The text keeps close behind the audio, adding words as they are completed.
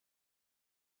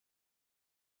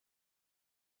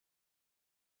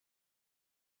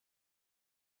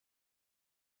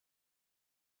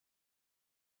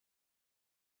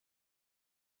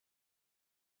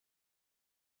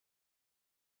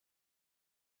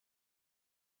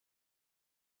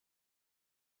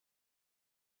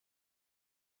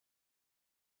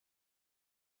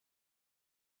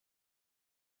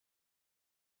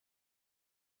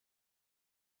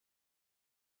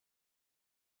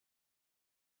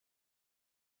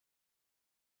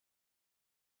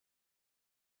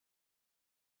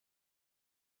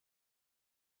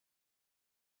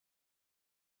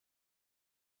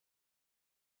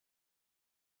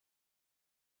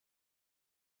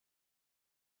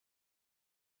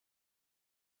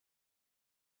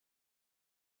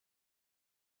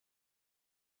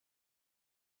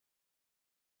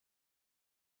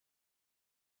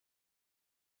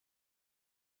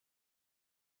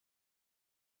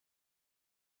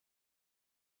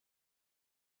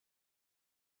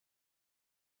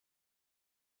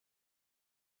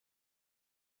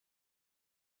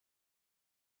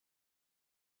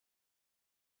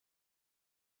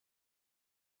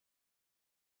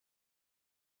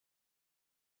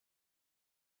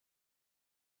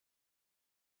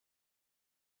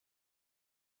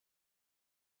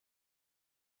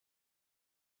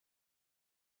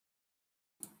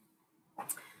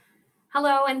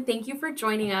Hello, and thank you for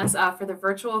joining us for the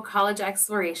virtual college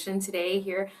exploration today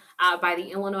here by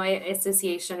the Illinois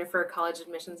Association for College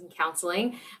Admissions and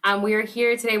Counseling. We are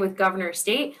here today with Governor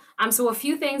State. So a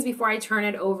few things before I turn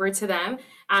it over to them.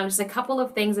 Just a couple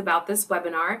of things about this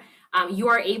webinar. You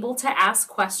are able to ask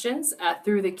questions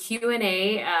through the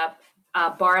Q&A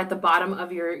bar at the bottom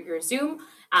of your Zoom.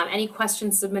 Any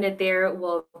questions submitted there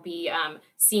will be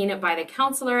seen by the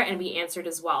counselor and be answered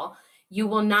as well. You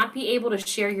will not be able to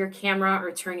share your camera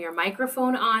or turn your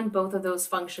microphone on. Both of those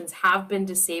functions have been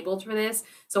disabled for this.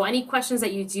 So any questions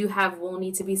that you do have will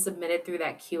need to be submitted through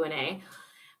that Q&A.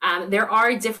 There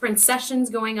are different sessions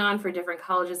going on for different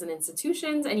colleges and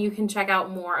institutions, and you can check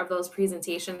out more of those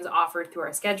presentations offered through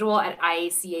our schedule at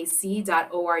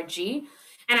iacac.org.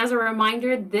 And as a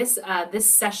reminder, this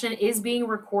session is being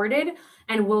recorded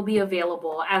and will be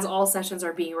available, as all sessions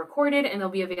are being recorded, and they'll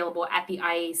be available at the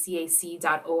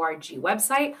iacac.org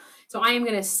website. So I am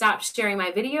going to stop sharing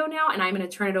my video now, and I'm going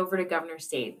to turn it over to Governor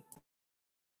State.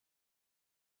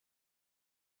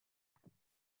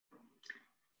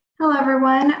 Hello,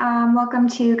 everyone. Welcome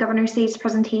to Governor State's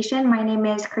presentation. My name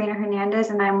is Karina Hernandez,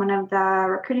 and I'm one of the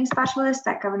recruiting specialists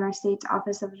at Governor State's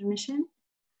Office of Admission.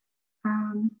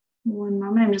 One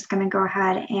moment, I'm just going to go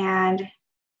ahead and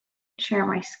share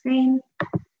my screen.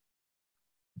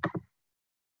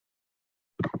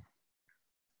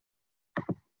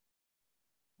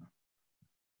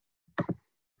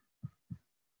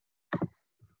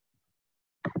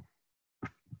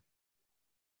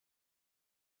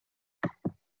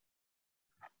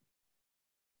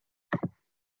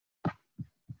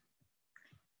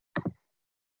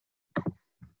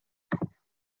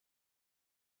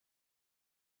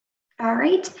 All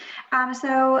right,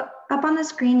 so up on the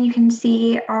screen, you can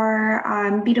see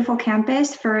our beautiful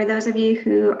campus. For those of you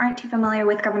who aren't too familiar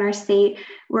with Governor State,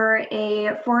 we're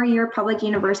a four-year public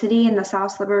university in the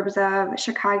south suburbs of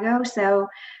Chicago. So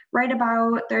right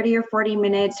about 30 or 40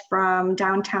 minutes from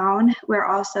downtown. We're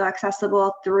also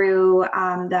accessible through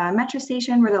the metro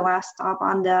station. We're the last stop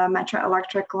on the Metro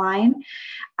Electric line.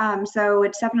 So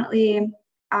it's definitely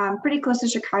pretty close to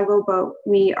Chicago, but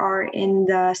we are in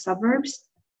the suburbs.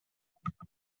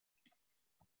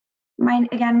 My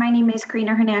name is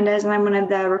Karina Hernandez, and I'm one of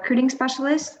the recruiting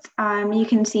specialists. You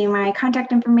can see my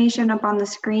contact information up on the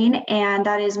screen, and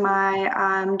that is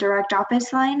my direct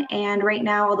office line. And right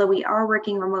now, although we are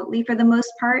working remotely for the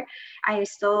most part, I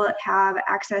still have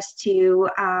access to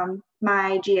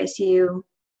my GSU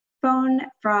phone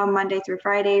from Monday through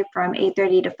Friday from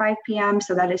 8:30 to 5 p.m.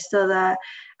 So that is still the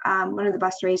one of the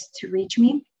best ways to reach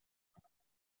me.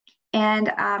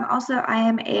 And also, I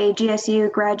am a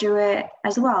GSU graduate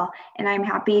as well, and I'm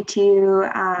happy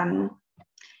to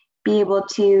be able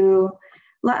to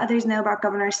let others know about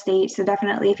Governor State. So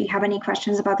definitely, if you have any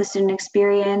questions about the student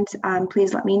experience,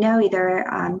 please let me know either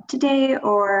today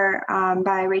or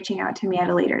by reaching out to me at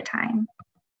a later time.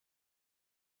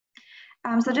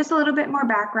 So just a little bit more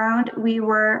background. We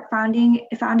were founded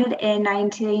in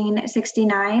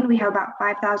 1969. We have about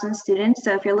 5,000 students.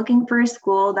 So if you're looking for a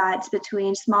school that's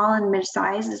between small and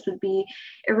mid-size, this would be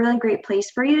a really great place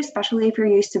for you, especially if you're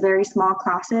used to very small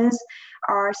classes.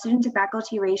 Our student to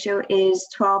faculty ratio is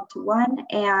 12:1,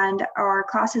 and our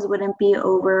classes wouldn't be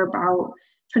over about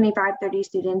 25, 30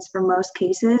 students for most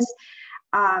cases.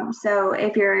 So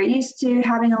if you're used to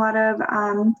having a lot of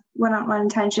one-on-one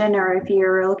attention, or if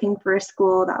you're looking for a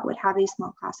school that would have these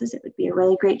small classes, it would be a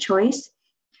really great choice.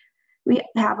 We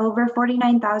have over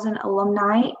 49,000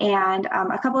 alumni, and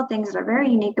a couple of things that are very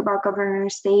unique about Governor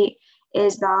State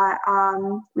is that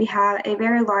we have a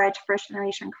very large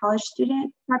first-generation college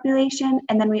student population,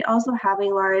 and then we also have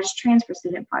a large transfer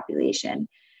student population.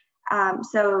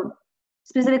 So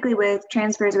specifically with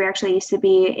transfers, we actually used to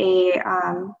be a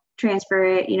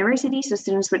transfer university, so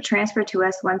students would transfer to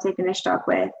us once they finished up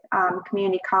with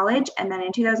community college. And then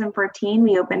in 2014,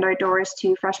 we opened our doors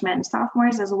to freshmen and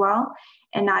sophomores as well,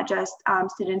 and not just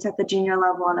students at the junior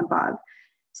level and above.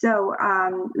 So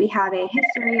we have a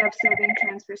history of serving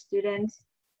transfer students,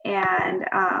 and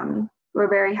we're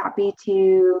very happy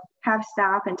to have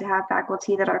staff and to have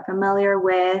faculty that are familiar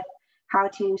with how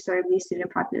to serve these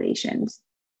student populations.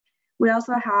 We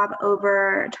also have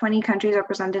over 20 countries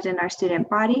represented in our student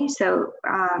body, so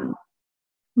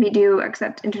we do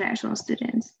accept international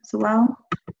students as well.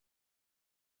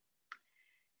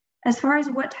 As far as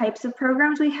what types of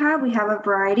programs we have a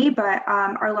variety, but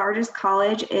our largest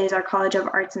college is our College of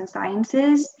Arts and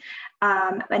Sciences,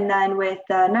 and then with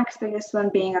the next biggest one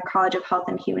being a College of Health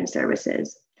and Human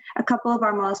Services. A couple of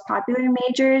our most popular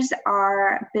majors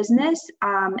are business,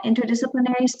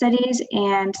 interdisciplinary studies,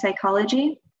 and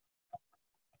psychology.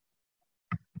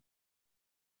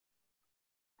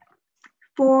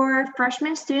 For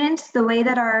freshman students, the way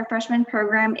that our freshman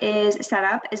program is set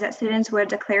up is that students would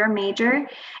declare a major,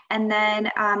 and then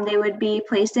they would be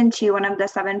placed into one of the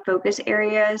 7 focus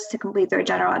areas to complete their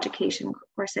general education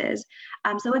courses.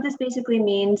 So what this basically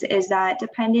means is that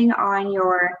depending on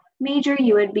your major,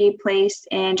 you would be placed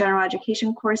in general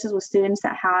education courses with students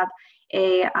that have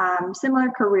a similar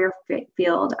career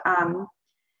field.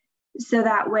 So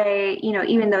that way, you know,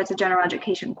 even though it's a general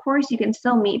education course, you can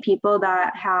still meet people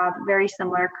that have very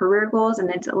similar career goals, and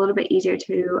it's a little bit easier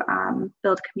to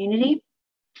build community.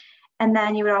 And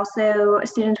then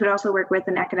students would also work with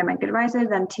an academic advisor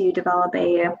then to develop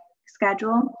a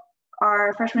schedule.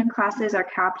 Our freshman classes are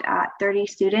capped at 30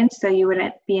 students, so you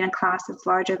wouldn't be in a class that's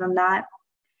larger than that.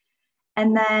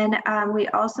 And then we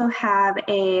also have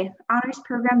a honors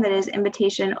program that is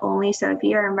invitation only. So if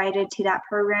you are invited to that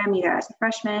program, either as a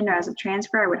freshman or as a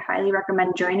transfer, I would highly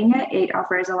recommend joining it. It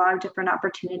offers a lot of different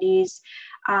opportunities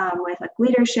with like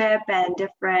leadership and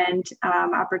different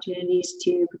opportunities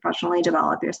to professionally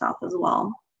develop yourself as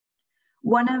well.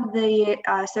 One of the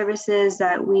services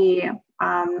that we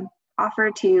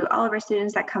offer to all of our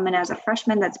students that come in as a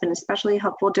freshman that's been especially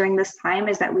helpful during this time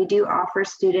is that we do offer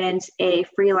students a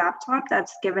free laptop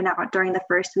that's given out during the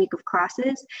first week of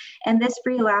classes. And this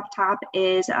free laptop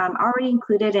is already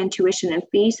included in tuition and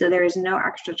fee, so there is no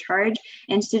extra charge.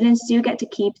 And students do get to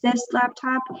keep this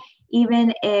laptop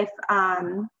even if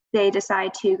they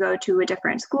decide to go to a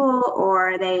different school,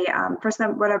 or they, for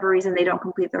whatever reason, they don't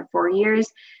complete their 4 years.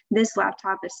 This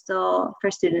laptop is still for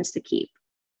students to keep.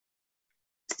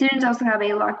 Students also have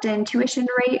a locked-in tuition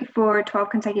rate for 12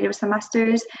 consecutive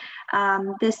semesters.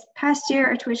 This past year,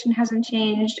 our tuition hasn't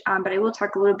changed, but I will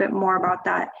talk a little bit more about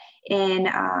that in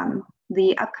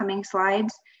the upcoming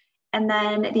slides. And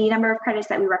then the number of credits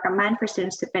that we recommend for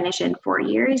students to finish in 4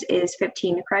 years is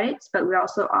 15 credits, but we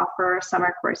also offer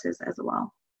summer courses as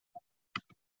well.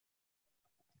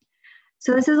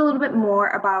 So this is a little bit more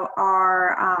about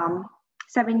our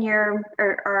 7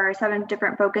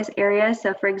 different focus areas.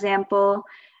 So for example,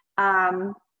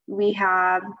 we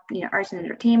have, arts and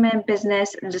entertainment,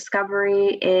 business, and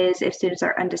discovery is if students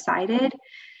are undecided.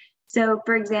 So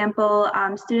for example,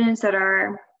 students that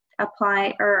are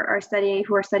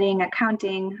who are studying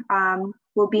accounting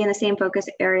will be in the same focus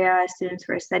area as students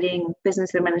who are studying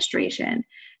business administration.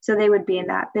 So they would be in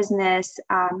that business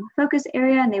focus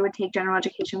area, and they would take general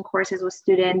education courses with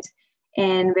students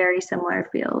in very similar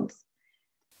fields.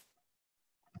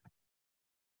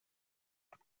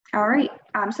 All right,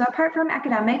 so apart from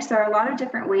academics, there are a lot of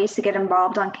different ways to get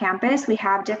involved on campus. We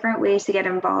have different ways to get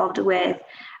involved with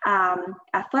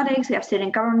athletics, we have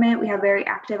student government, we have very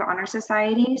active honor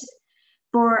societies.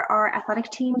 For our athletic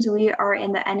teams, we are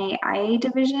in the NAIA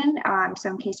division, so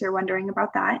in case you're wondering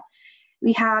about that.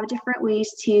 We have different ways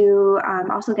to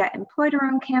also get employed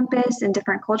around campus and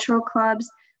different cultural clubs.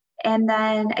 And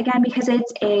then again, because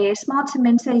it's a small to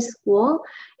mid-sized school,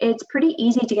 it's pretty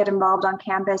easy to get involved on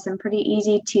campus and pretty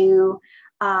easy to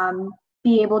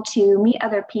be able to meet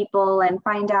other people and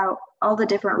find out all the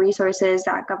different resources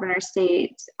that Governor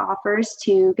State offers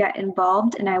to get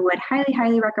involved. And I would highly,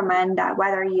 highly recommend that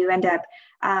whether you end up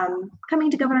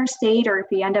coming to Governor State or if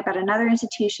you end up at another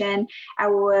institution, I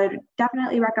would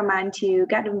definitely recommend to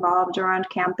get involved around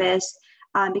campus.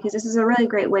 Because this is a really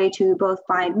great way to both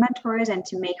find mentors and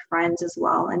to make friends as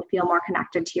well and feel more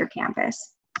connected to your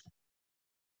campus.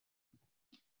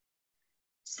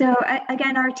 So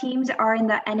again, our teams are in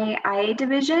the NAIA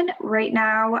division. Right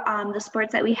now, the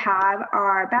sports that we have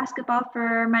are basketball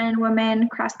for men and women,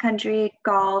 cross country,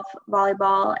 golf,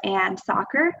 volleyball, and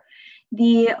soccer.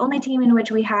 The only team in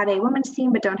which we have a women's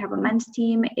team but don't have a men's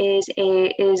team is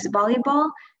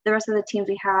volleyball. The rest of the teams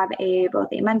we have both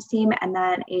a men's team and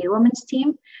then a women's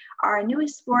team. Our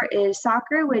newest sport is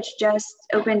soccer, which just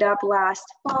opened up last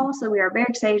fall, so we are very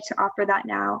excited to offer that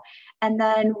now. And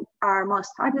then our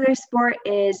most popular sport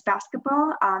is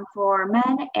basketball for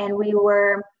men, and we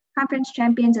were conference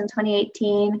champions in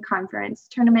 2018, conference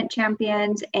tournament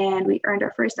champions, and we earned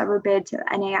our first ever bid to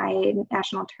the NAIA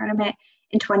National Tournament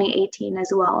in 2018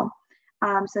 as well.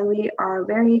 So we are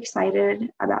very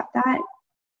excited about that.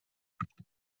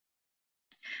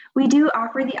 We do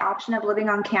offer the option of living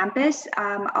on campus.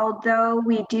 Although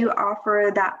we do offer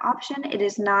that option, it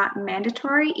is not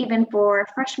mandatory. Even for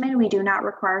freshmen, we do not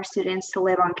require students to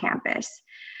live on campus.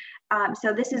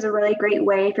 So this is a really great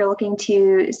way if you're looking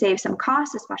to save some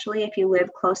costs, especially if you live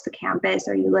close to campus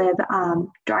or you live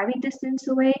driving distance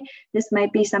away. This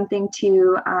might be something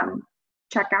to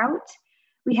check out.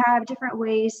 We have different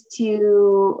ways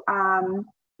to,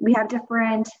 we have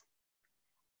different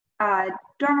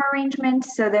dorm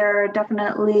arrangements. So there are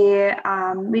definitely,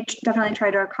 we definitely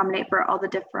try to accommodate for all the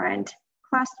different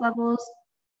class levels,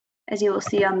 as you will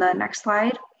see on the next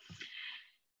slide.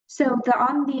 So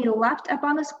on the left up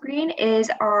on the screen is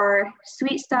our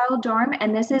suite style dorm,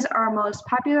 and this is our most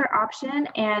popular option,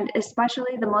 and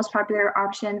especially the most popular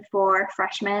option for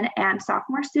freshmen and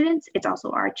sophomore students. It's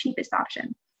also our cheapest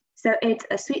option. So it's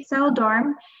a suite style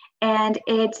dorm, and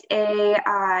it's a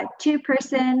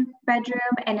 2-person bedroom,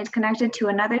 and it's connected to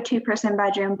another 2-person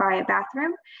bedroom by a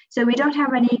bathroom. So we don't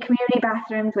have any community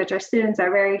bathrooms, which our students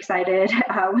are very excited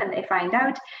when they find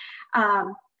out.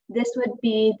 This would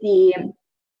be the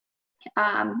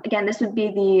again, this would be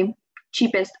the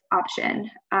cheapest option.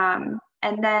 And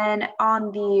then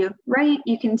on the right,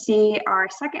 you can see our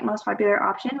second most popular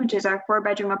option, which is our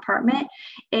 4-bedroom apartment.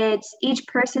 It's each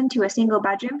person to a single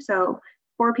bedroom. So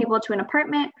 4 people to an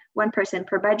apartment, 1 person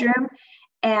per bedroom.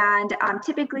 And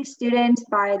typically students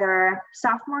by their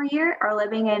sophomore year are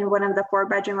living in one of the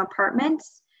 4-bedroom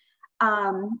apartments.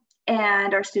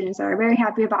 And our students are very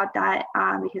happy about that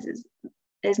because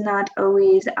it's not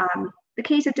always the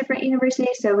case at different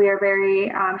universities. So we are very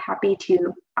happy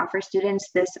to offer students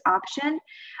this option.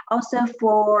 Also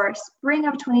for spring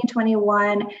of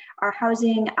 2021, our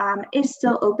housing is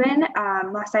still open.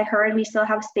 Last I heard, we still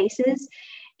have spaces,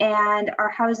 and our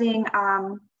housing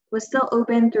was still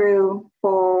open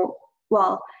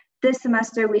this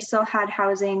semester we still had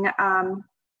housing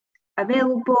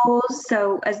available.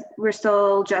 So as we're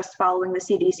still just following the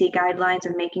CDC guidelines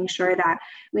and making sure that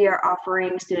we are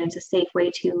offering students a safe way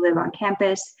to live on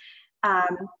campus.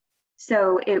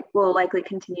 So it will likely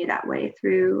continue that way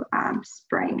through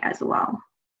spring as well.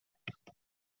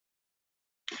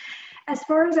 As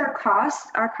far as our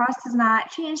cost has not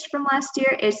changed from last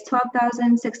year. It's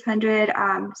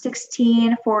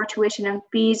 $12,616 for tuition and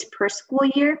fees per school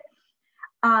year.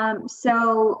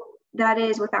 So that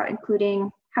is without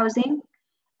including housing.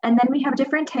 And then we have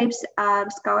different types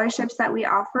of scholarships that we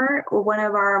offer. One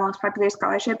of our most popular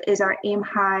scholarship is our Aim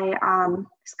High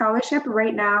scholarship.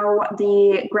 Right now,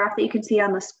 the graph that you can see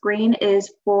on the screen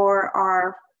is for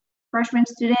our freshman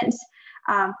students.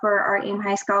 For our Aim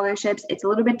High scholarships, it's a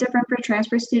little bit different for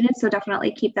transfer students, so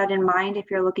definitely keep that in mind if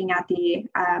you're looking at the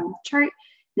chart.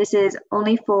 This is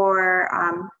only for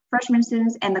freshman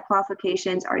students, and the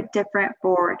qualifications are different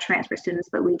for transfer students,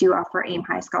 but we do offer Aim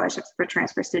High scholarships for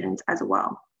transfer students as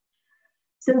well.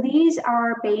 So these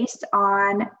are based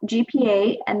on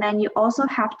GPA, and then you also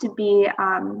have to be,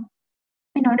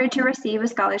 in order to receive a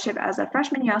scholarship as a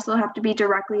freshman, you also have to be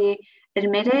directly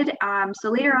admitted. So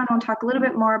later on, we'll talk a little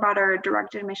bit more about our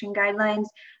direct admission guidelines,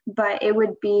 but it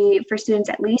would be for students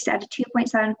at least at a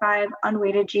 2.75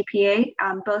 unweighted GPA,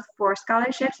 both for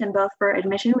scholarships and both for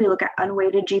admission. We look at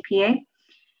unweighted GPA.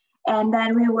 And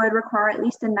then we would require at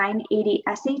least a 980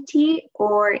 SAT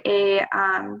or a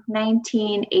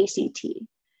 19 ACT.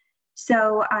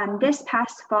 So this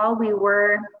past fall, we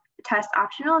were test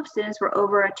optional if students were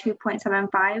over a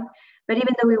 2.75. But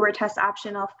even though we were test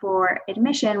optional for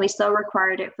admission, we still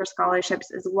required it for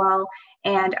scholarships as well.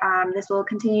 And this will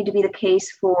continue to be the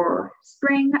case for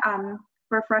spring.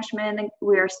 For freshmen,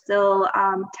 we are still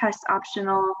test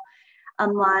optional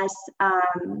unless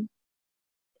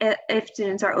if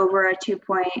students are over a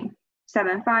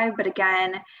 2.75. But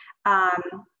again,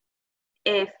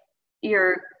 if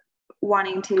you're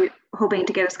hoping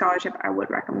to get a scholarship, I would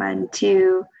recommend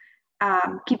to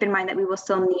keep in mind that we will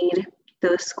still need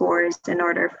those scores in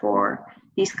order for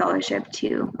the scholarship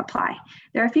to apply.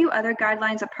 There are a few other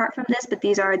guidelines apart from this, but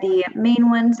these are the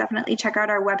main ones. Definitely check out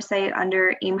our website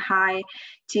under Aim High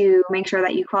to make sure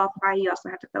that you qualify. You also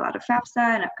have to fill out a FAFSA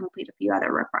and complete a few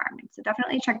other requirements. So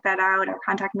definitely check that out or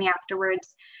contact me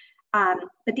afterwards.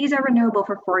 But these are renewable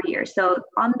for 4 years. So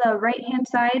on the right-hand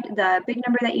side, the big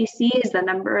number that you see is the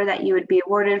number that you would be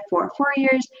awarded for 4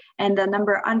 years, and the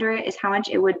number under it is how much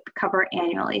it would cover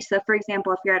annually. So for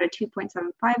example, if you're at a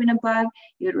 2.75 and above,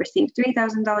 you would receive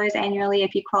 $3,000 annually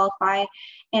if you qualify.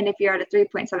 And if you're at a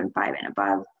 3.75 and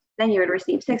above, then you would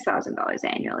receive $6,000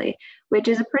 annually, which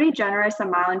is a pretty generous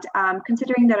amount,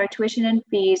 considering that our tuition and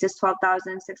fees is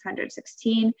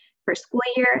 $12,616 per school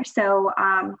year. So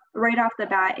right off the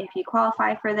bat, if you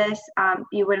qualify for this,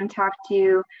 you wouldn't have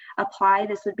to apply.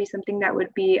 This would be something that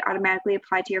would be automatically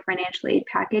applied to your financial aid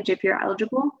package if you're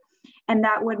eligible. And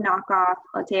that would knock off,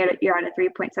 let's say you're at a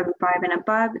 3.75 and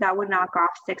above, that would knock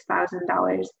off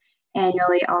 $6,000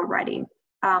 annually already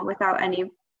without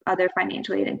any other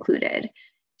financial aid included.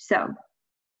 So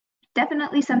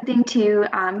definitely something to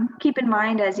keep in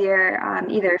mind as you're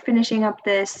either finishing up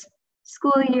this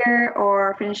school year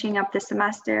or finishing up the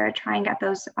semester. Try and get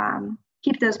those,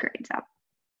 keep those grades up.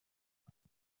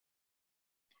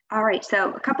 All right,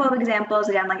 so a couple of examples,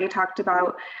 again, like I talked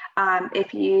about,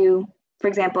 if you for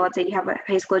example, let's say you have a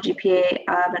high school GPA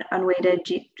of an unweighted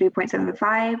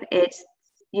 3.75,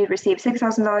 you'd receive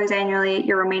 $6,000 annually.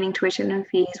 Your remaining tuition and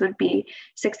fees would be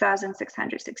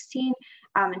 $6,616,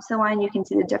 and so on. You can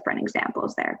see the different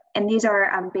examples there. And these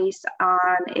are based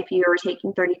on if you were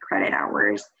taking 30 credit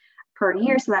hours per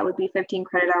year, so that would be 15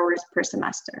 credit hours per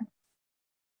semester.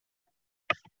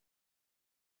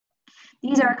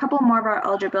 These are a couple more of our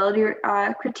eligibility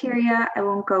criteria. I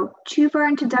won't go too far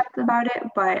into depth about it,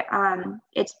 but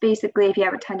it's basically if you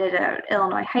have attended an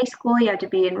Illinois high school, you have to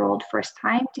be enrolled first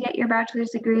time to get your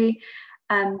bachelor's degree,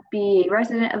 be a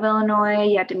resident of Illinois,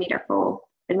 you have to meet our full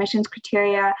admissions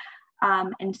criteria,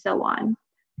 and so on.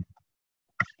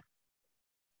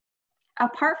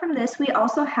 Apart from this, we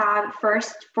also have for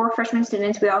freshman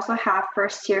students, we also have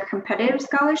first-year competitive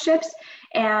scholarships,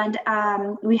 and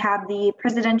we have the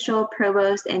presidential,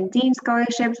 provost, and dean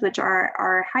scholarships, which are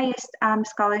our highest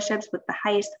scholarships, with the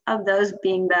highest of those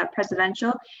being the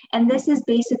presidential. And this is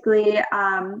basically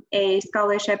a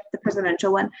scholarship. The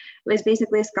presidential one was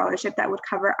basically a scholarship that would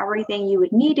cover everything you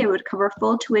would need. It would cover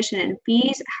full tuition and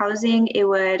fees, housing. It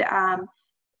would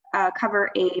cover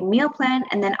a meal plan,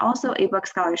 and then also a book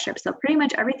scholarship. So pretty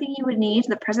much everything you would need,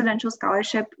 the presidential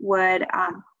scholarship would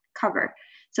cover.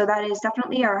 So that is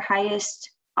definitely our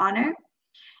highest honor.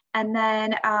 And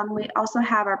then we also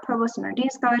have our provost and our dean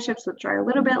scholarships, which are a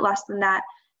little bit less than that,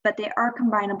 but they are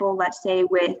combinable, let's say,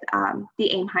 with the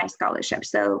AIM High scholarship.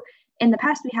 So in the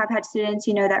past, we have had students,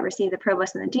 that receive the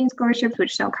provost and the dean scholarships,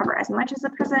 which don't cover as much as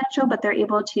the presidential, but they're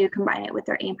able to combine it with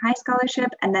their AIM High scholarship,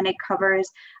 and then it covers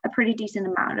a pretty decent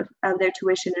amount of their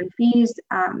tuition and fees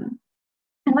and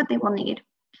what they will need.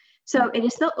 So it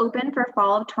is still open for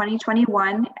fall of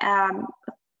 2021.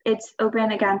 It's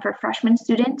open again for freshman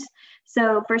students.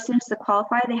 So for students to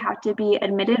qualify, they have to be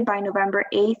admitted by November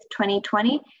 8th,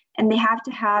 2020. And they have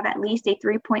to have at least a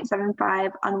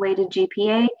 3.75 unweighted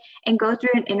GPA and go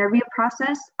through an interview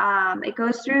process. It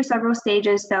goes through several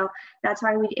stages, so that's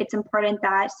why it's important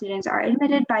that students are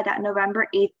admitted by that November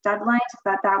 8th deadline,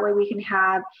 so that way we can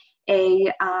have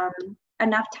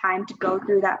enough time to go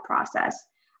through that process.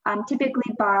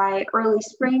 Typically by early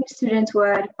spring, students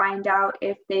would find out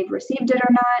if they've received it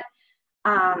or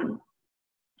not.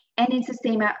 And it's the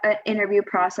same interview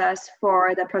process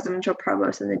for the presidential,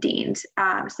 provost, and the deans.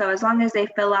 So as long as they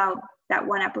fill out that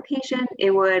one application,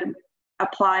 it would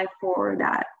apply for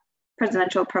that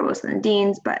presidential, provost, and the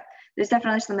deans, but there's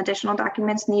definitely some additional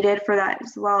documents needed for that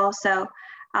as well. So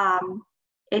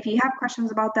if you have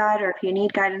questions about that, or if you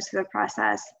need guidance through the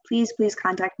process, please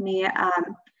contact me.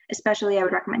 Especially I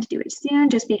would recommend to do it soon,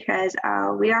 just because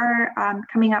we are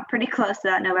coming up pretty close to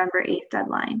that November 8th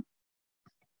deadline.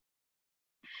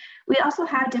 We also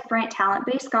have different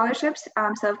talent-based scholarships.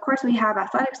 So of course we have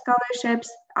athletic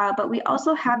scholarships, but we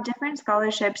also have different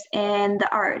scholarships in the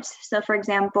arts. So for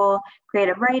example,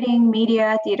 creative writing,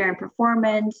 media, theater and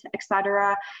performance,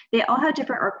 etc. They all have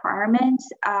different requirements.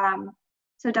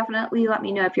 So definitely let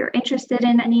me know if you're interested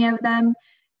in any of them.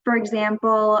 For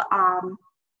example,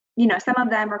 some of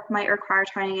them might require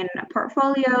turning in a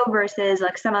portfolio versus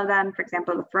like some of them, for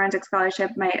example, the forensic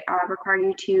scholarship might require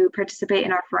you to participate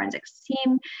in our forensics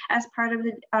team as part of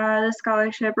the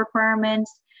scholarship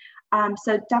requirements.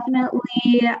 So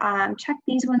definitely check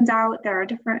these ones out. There are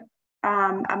different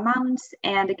amounts,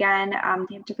 and again,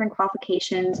 they have different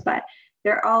qualifications, but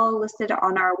they're all listed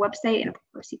on our website, and of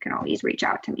course you can always reach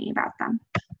out to me about them.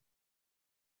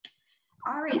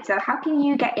 All right, so how can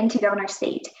you get into Governor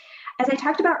State? As I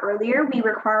talked about earlier, we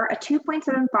require a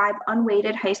 2.75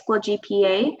 unweighted high school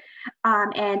GPA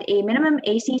and a minimum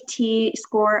ACT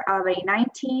score of a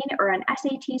 19 or an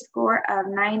SAT score of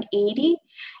 980.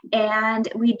 And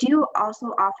we do also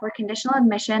offer conditional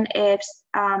admission if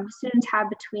students have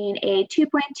between a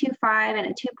 2.25 and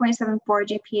a 2.74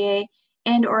 GPA,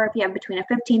 and or if you have between a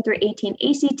 15 through 18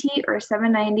 ACT or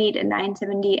 790 to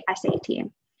 970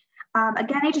 SAT.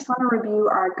 Again, I just want to review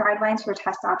our guidelines for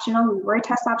test optional. We were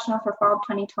test optional for fall of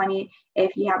 2020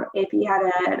 if you had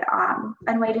an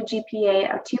unweighted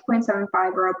GPA of 2.75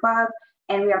 or above,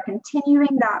 and we are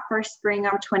continuing that for spring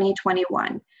of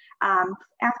 2021.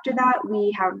 After that,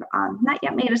 we have not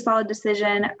yet made a solid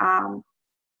decision.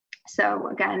 So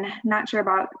again, not sure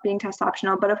about being test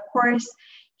optional, but of course,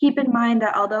 keep in mind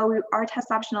that although we are test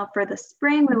optional for the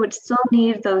spring, we would still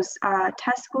need those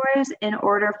test scores in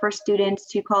order for students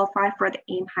to qualify for the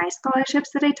AIM High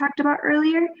scholarships that I talked about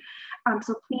earlier.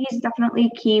 So please definitely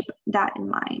keep that in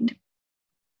mind.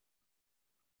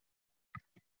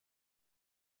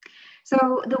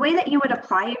 So the way that you would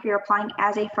apply if you're applying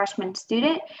as a freshman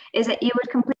student is that you would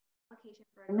complete the application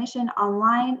for admission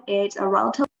online. It's a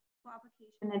relatively simple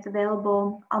application. and it's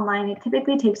available online. It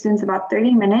typically takes students about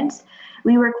 30 minutes.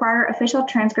 We require official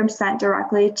transcripts sent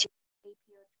directly to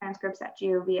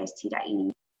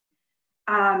transcripts@govst.edu.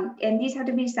 And these have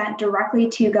to be sent directly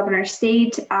to Governor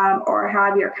State, or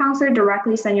have your counselor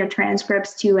directly send your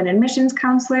transcripts to an admissions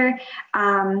counselor.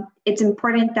 It's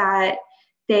important that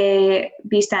they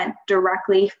be sent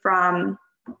directly from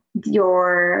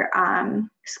your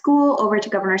school over to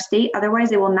Governor State. Otherwise,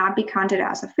 they will not be counted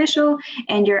as official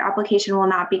and your application will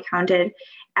not be counted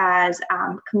as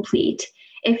complete.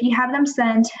 If you have them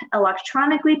sent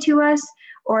electronically to us,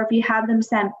 or if you have them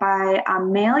sent by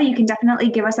mail, you can definitely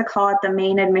give us a call at the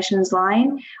main admissions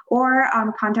line, or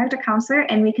contact a counselor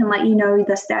and we can let you know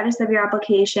the status of your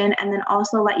application, and then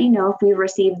also let you know if we've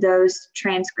received those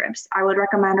transcripts. I would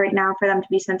recommend right now for them to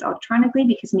be sent electronically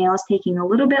because mail is taking a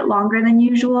little bit longer than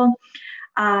usual.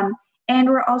 And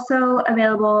we're also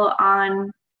available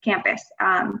on campus.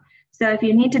 So if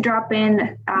you need to drop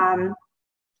in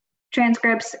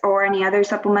transcripts or any other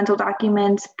supplemental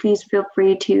documents, please feel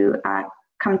free to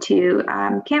come to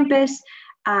campus,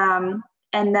 and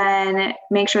then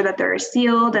make sure that they're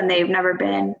sealed and they've never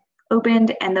been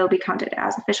opened, and they'll be counted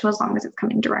as official as long as it's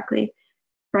coming directly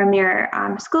from your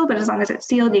school. But as long as it's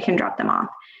sealed, you can drop them off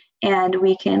and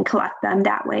we can collect them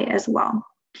that way as well.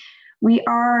 We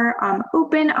are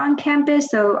open on campus,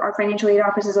 so our financial aid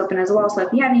office is open as well. So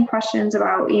if you have any questions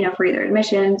about, for either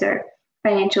admissions or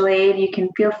financial aid, you can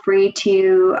feel free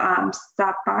to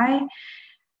stop by.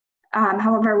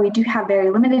 However, we do have very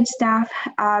limited staff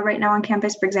right now on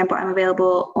campus. For example, I'm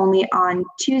available only on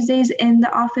Tuesdays in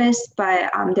the office,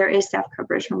 but there is staff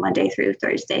coverage from Monday through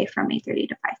Thursday from 8:30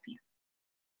 to 5 p.m.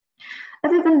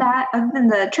 Other than that, other than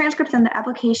the transcripts and the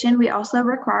application, we also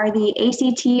require the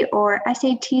ACT or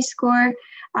SAT score.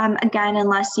 Again,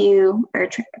 unless you are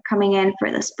coming in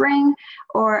for the spring,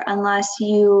 or unless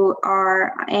you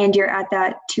are, and you're at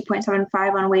that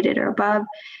 2.75 on weighted or above,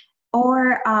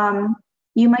 or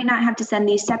you might not have to send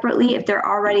these separately if they're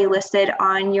already listed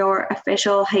on your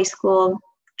official high school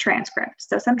transcript.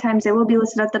 So sometimes they will be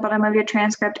listed at the bottom of your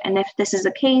transcript, and if this is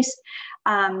the case,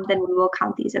 then we will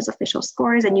count these as official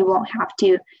scores and you won't have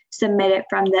to submit it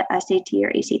from the SAT or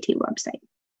ACT website.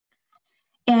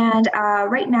 And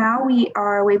right now we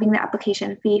are waiving the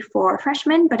application fee for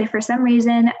freshmen, but if for some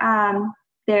reason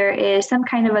there is some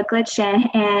kind of a glitch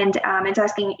and it's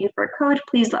asking you for a code,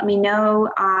 please let me know,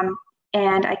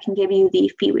 and I can give you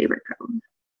the fee waiver code.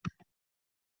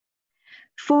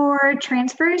 For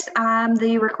transfers,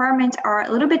 the requirements are a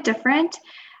little bit different.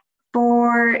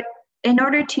 In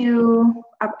order to,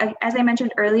 as I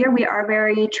mentioned earlier, we are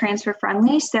very transfer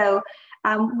friendly. So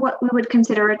what we would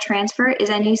consider a transfer is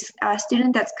any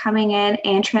student that's coming in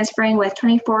and transferring with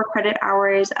 24 credit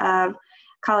hours of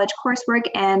college coursework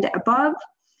and above.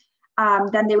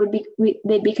 Then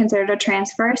they'd be considered a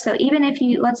transfer. So even if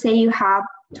you, let's say you have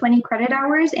 20 credit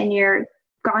hours and you're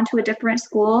gone to a different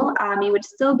school, you would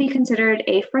still be considered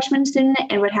a freshman student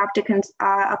and would have to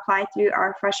apply through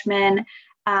our freshman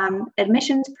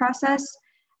admissions process,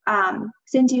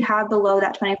 since you have below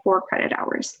that 24 credit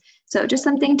hours. So just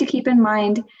something to keep in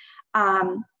mind.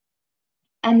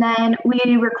 And then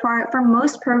we require, for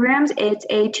most programs, it's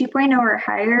a 2.0 or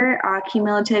higher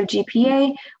cumulative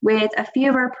GPA, with a few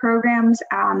of our programs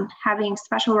having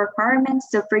special requirements.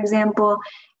 So for example,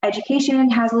 education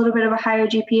has a little bit of a higher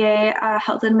GPA,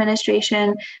 health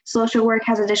administration, social work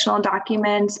has additional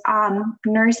documents,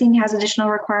 nursing has additional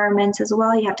requirements as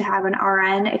well. You have to have an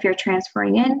RN if you're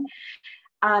transferring in.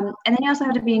 And then you also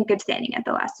have to be in good standing at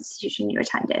the last institution you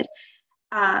attended.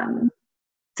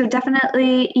 So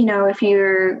definitely, if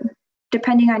you're,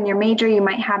 depending on your major, you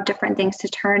might have different things to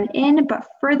turn in, but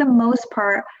for the most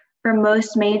part, for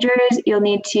most majors, you'll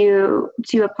need to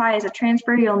apply as a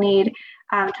transfer, you'll need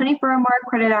 24 or more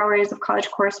credit hours of college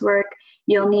coursework,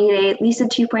 you'll need at least a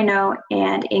 2.0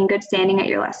 and in good standing at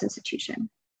your last institution.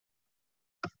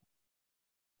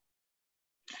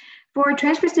 For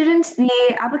transfer students,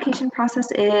 the application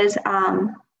process is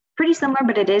pretty similar,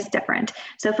 but it is different.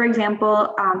 So for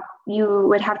example, you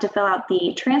would have to fill out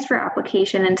the transfer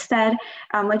application instead,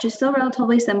 which is still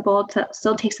relatively simple,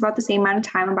 still takes about the same amount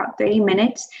of time, about 30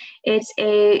 minutes. It's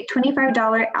a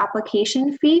 $25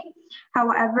 application fee.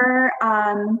 However,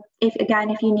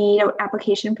 if you need an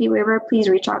application fee waiver, please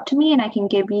reach out to me and I can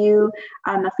give you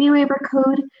a fee waiver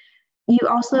code. You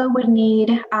also would need,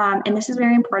 and this is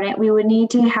very important, we would need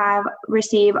to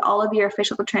receive all of your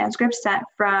official transcripts sent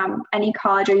from any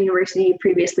college or university you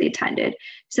previously attended.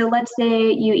 So let's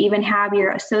say you even have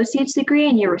your associate's degree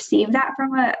and you receive that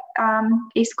from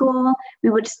a school, we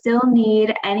would still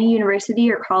need any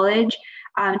university or college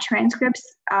transcripts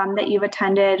that you've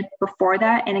attended before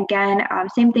that. And again,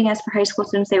 same thing as for high school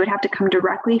students, they would have to come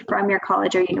directly from your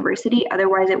college or university.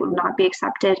 Otherwise, it would not be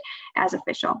accepted as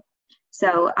official.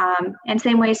 So, and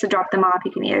same ways to drop them off.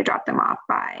 You can either drop them off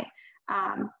by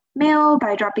mail,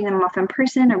 by dropping them off in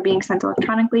person, or being sent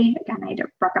electronically. Again, I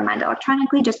recommend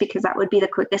electronically just because that would be the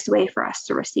quickest way for us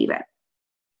to receive it.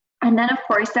 And then, of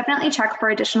course, definitely check for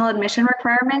additional admission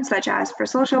requirements, such as for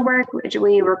social work, which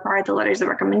we require the letters of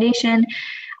recommendation.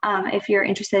 If you're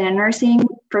interested in nursing,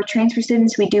 for transfer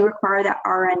students, we do require that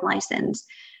RN license.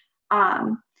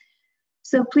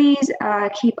 So please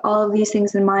keep all of these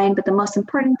things in mind, but the most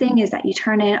important thing is that you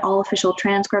turn in all official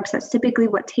transcripts. That's typically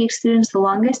what takes students the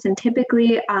longest, and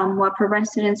typically what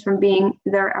prevents students from being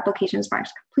their applications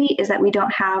marked complete is that we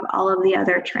don't have all of the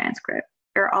other transcript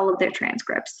or all of their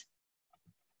transcripts.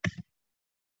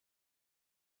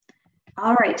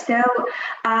 All right, so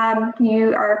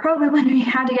you are probably wondering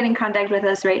how to get in contact with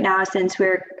us right now since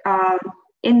we're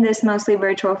in this mostly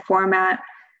virtual format.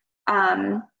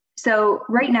 So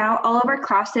right now, all of our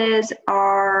classes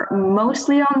are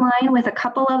mostly online, with a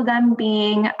couple of them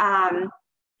being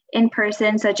in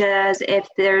person, such as if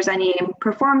there's any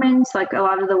performance, like a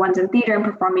lot of the ones in theater and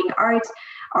performing arts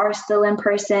are still in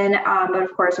person, but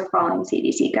of course we're following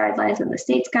CDC guidelines and the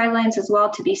state's guidelines as well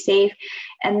to be safe.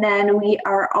 And then we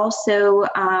are also,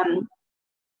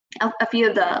 a few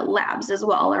of the labs as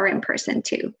well are in person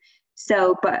too.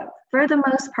 So, but for the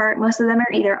most part, most of them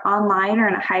are either online or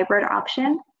in a hybrid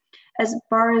option. As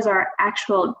far as our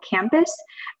actual campus,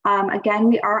 again,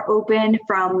 we are open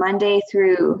from Monday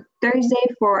through Thursday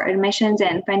for admissions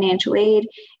and financial aid,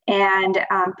 and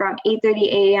from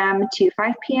 8:30 a.m. to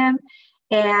 5 p.m.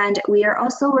 And we are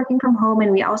also working from home,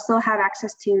 and we also have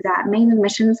access to that main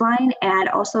admissions line and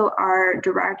also our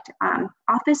direct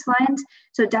office lines.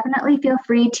 So definitely feel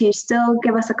free to still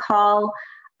give us a call.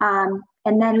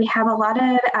 And then we have a lot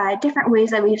of different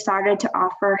ways that we've started to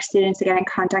offer students to get in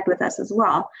contact with us as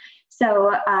well.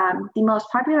 So the most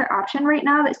popular option right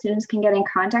now that students can get in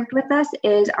contact with us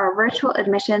is our virtual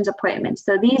admissions appointments.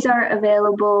 So these are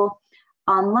available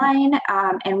online,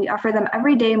 and we offer them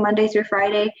every day, Monday through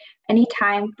Friday,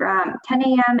 anytime from 10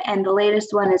 a.m. and the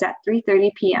latest one is at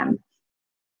 3:30 p.m.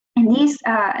 And these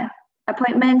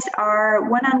appointments are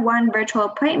one-on-one virtual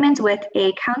appointments with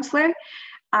a counselor.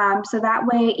 So that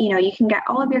way, you can get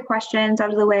all of your questions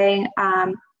out of the way,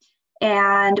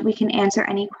 and we can answer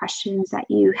any questions that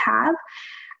you have.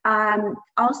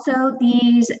 Also,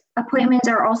 these appointments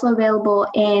are also available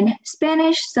in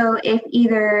Spanish. So if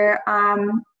either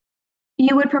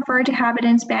you would prefer to have it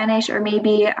in Spanish, or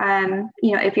maybe,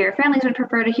 if your families would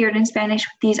prefer to hear it in Spanish,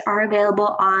 these are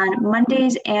available on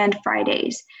Mondays and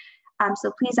Fridays.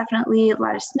 So please definitely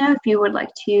let us know if you would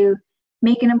like to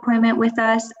make an appointment with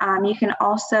us. You can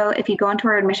also, if you go onto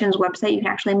our admissions website, you can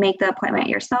actually make the appointment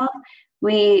yourself.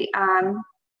 We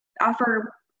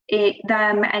offer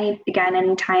them any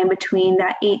time between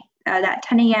that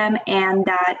 10 a.m. and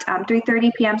that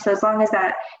 3:30 p.m. So as long as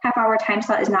that half-hour time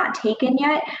slot is not taken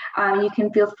yet, you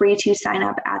can feel free to sign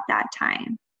up at that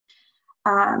time.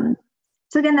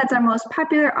 So again, that's our most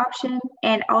popular option.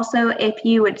 And also, if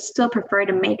you would still prefer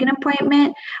to make an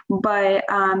appointment, but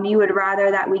you would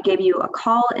rather that we give you a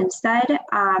call instead,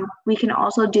 we can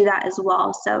also do that as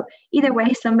well. So either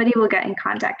way, somebody will get in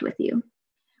contact with you.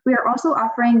 We are also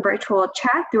offering virtual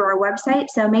chat through our website.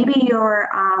 So maybe you're,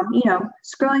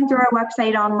 scrolling through our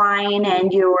website online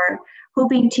and you're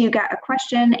hoping to get a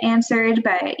question answered,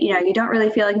 but you don't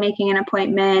really feel like making an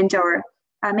appointment, or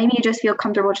maybe you just feel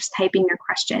comfortable just typing your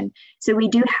question. So we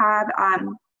do have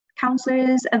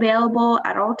counselors available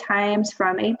at all times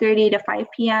from 8:30 to 5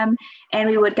 p.m. And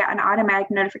we would get an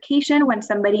automatic notification when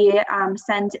somebody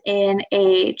sends in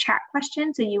a chat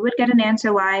question. So you would get an answer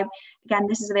live. Again,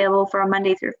 this is available from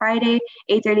Monday through Friday,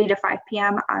 8:30 to 5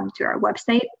 p.m. Through our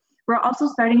website. We're also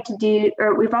starting to do,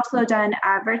 or we've also done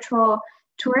virtual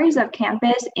tours of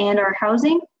campus and our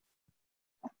housing.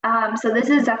 So this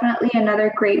is definitely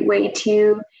another great way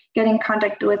to get in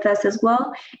contact with us as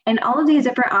well. And all of these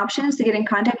different options to get in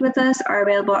contact with us are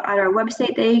available at our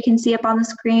website that you can see up on the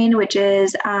screen, which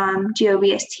is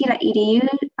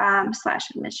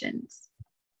govst.edu/admissions.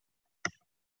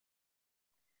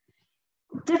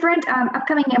 Different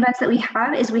upcoming events that we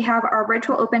have is we have our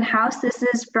virtual open house. This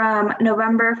is from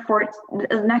November 4th.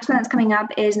 The next one that's coming up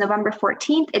is November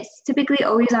 14th. It's typically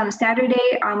always on a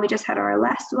Saturday. We just had our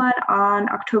last one on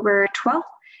October 12th.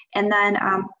 And then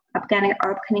upcoming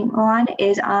one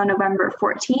is on November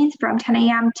 14th from 10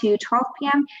 a.m. to 12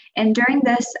 p.m. And during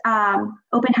this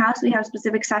open house, we have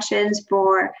specific sessions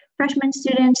for freshman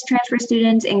students, transfer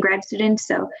students, and grad students.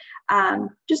 So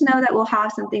just know that we'll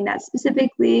have something that's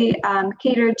specifically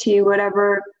catered to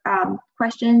whatever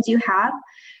questions you have.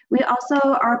 We also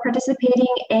are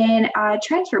participating in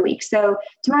Transfer Week. So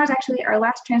tomorrow is actually our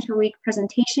last Transfer Week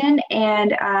presentation,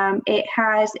 and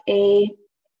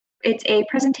it's a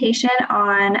presentation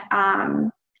on,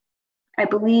 I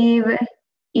believe,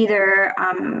 either,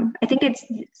 I think it's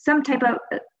some type of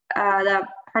the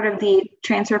part of the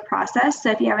transfer process.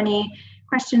 So if you have any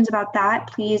questions about that,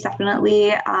 please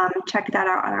definitely check that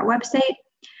out on our website.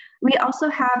 We also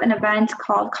have an event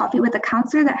called Coffee with a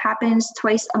Counselor that happens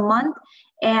twice a month.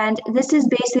 And this is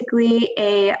basically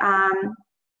a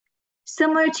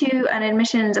similar to an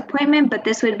admissions appointment, but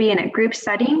this would be in a group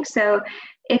setting. So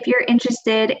if you're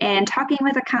interested in talking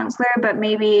with a counselor, but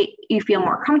maybe you feel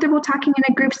more comfortable talking in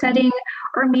a group setting,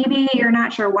 or maybe you're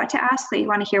not sure what to ask, so you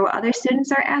want to hear what other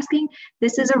students are asking,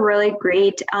 this is a really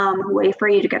great way for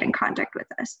you to get in contact with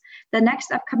us. The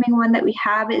next upcoming one that we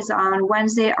have is on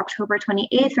Wednesday, October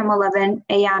 28th from 11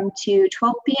 a.m. to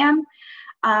 12 p.m.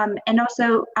 And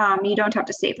also, you don't have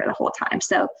to stay for the whole time.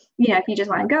 So, if you just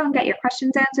want to go and get your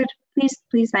questions answered,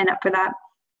 please sign up for that.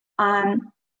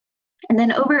 And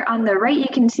then over on the right, you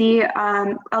can see,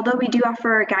 although we do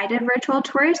offer guided virtual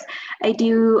tours, I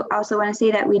do also want to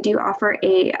say that we do offer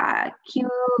we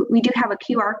do have a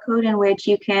QR code in which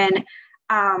you can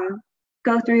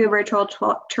go through a virtual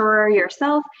tour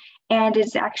yourself. And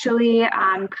it's actually,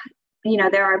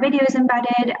 there are videos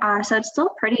embedded, so it's still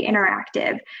pretty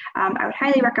interactive. I would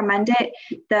highly recommend it.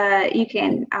 You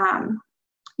can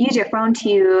use your phone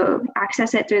to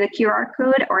access it through the QR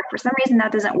code, or if for some reason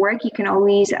that doesn't work, you can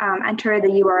always enter the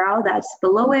URL that's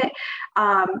below it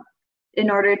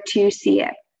in order to see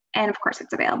it. And of course,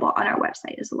 it's available on our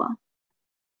website as well.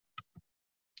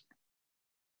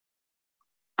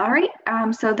 All right,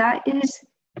 so that is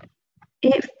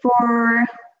it for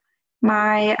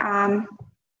my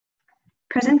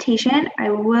presentation. I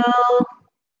will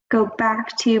go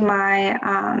back to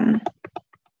my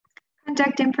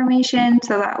contact information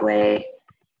so that way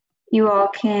you all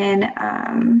can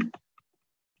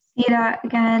see that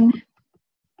again.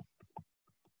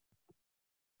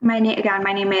 My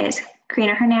name is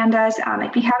Karina Hernandez.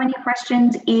 If you have any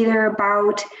questions either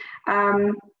about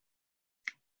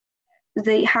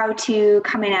how to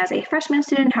come in as a freshman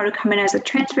student, how to come in as a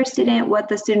transfer student, what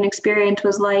the student experience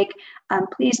was like,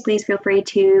 please feel free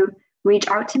to reach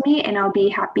out to me and I'll be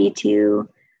happy to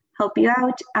help you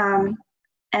out.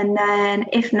 And then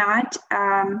if not,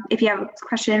 if you have a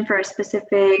question for a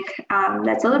specific,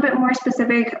 that's a little bit more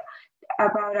specific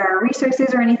about our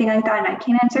resources or anything like that, and I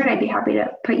can't answer it, I'd be happy to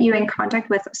put you in contact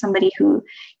with somebody who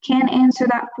can answer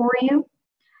that for you.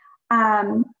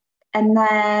 And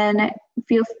then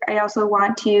I also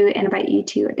want to invite you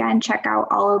to, again, check out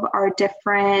all of our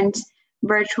different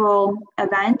virtual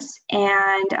events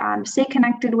and stay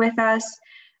connected with us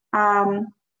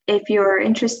if you're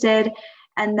interested.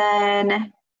 And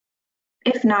then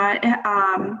if not,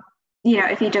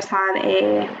 if you just have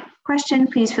a question,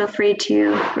 please feel free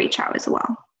to reach out as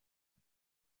well.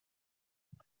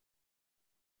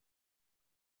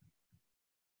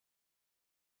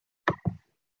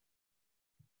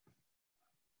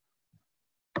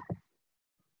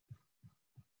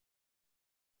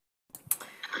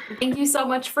 Thank you so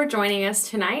much for joining us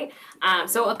tonight.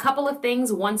 So a couple of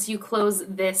things. Once you close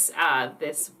this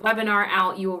this webinar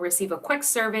out, you will receive a quick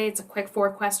survey. It's a quick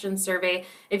 4-question survey.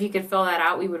 If you could fill that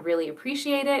out, we would really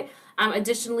appreciate it.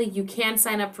 Additionally, you can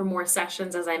sign up for more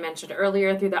sessions, as I mentioned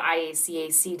earlier, through the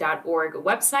IACAC.org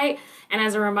website. And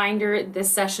as a reminder,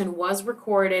 this session was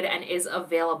recorded and is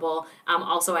available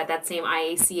also at that same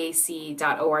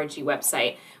IACAC.org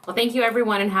website. Well, thank you,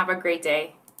 everyone, and have a great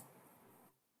day.